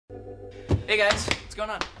Hey guys, what's going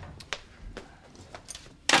on?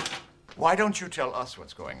 Why don't you tell us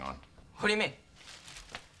what's going on? What do you mean?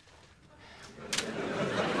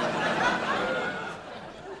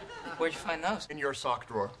 Where'd you find those? In your sock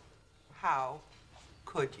drawer. How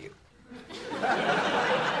could you?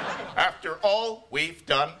 After all we've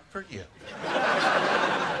done for you.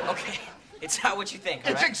 Okay, it's not what you think,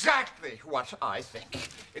 all It's right? exactly what I think.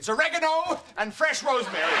 It's oregano and fresh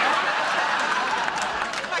rosemary.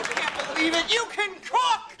 I can't believe it. You can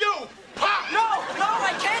cook! You pop! No,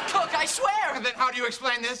 I can't cook, I swear! And then how do you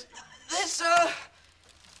explain this? This,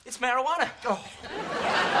 it's marijuana. Oh.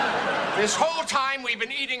 This whole time we've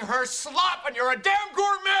been eating her slop and you're a damn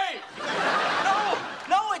gourmet!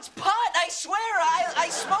 No, it's pot, I swear. I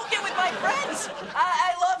smoke it with my friends.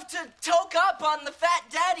 I love to toke up on the fat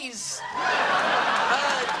daddies.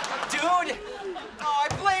 Dude. Oh, I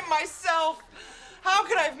blame myself. How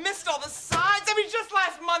could I have missed all the signs? I mean, just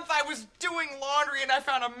last month I was doing laundry and I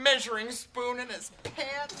found a measuring spoon in his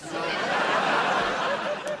pants.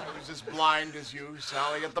 I was as blind as you,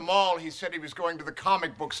 Sally. At the mall, he said he was going to the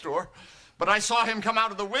comic book store, but I saw him come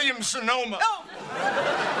out of the Williams-Sonoma. Oh!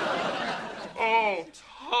 Oh,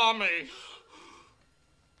 Tommy.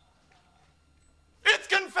 It's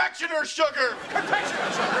confectioner sugar!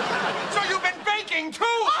 Confectioner sugar? So you've been baking, too?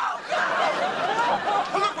 Oh,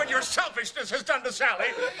 God! Look what your selfishness has done to Sally.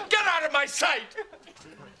 Get out of my sight!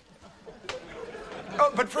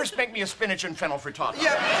 Oh, but first make me a spinach and fennel frittata.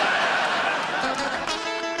 Yeah.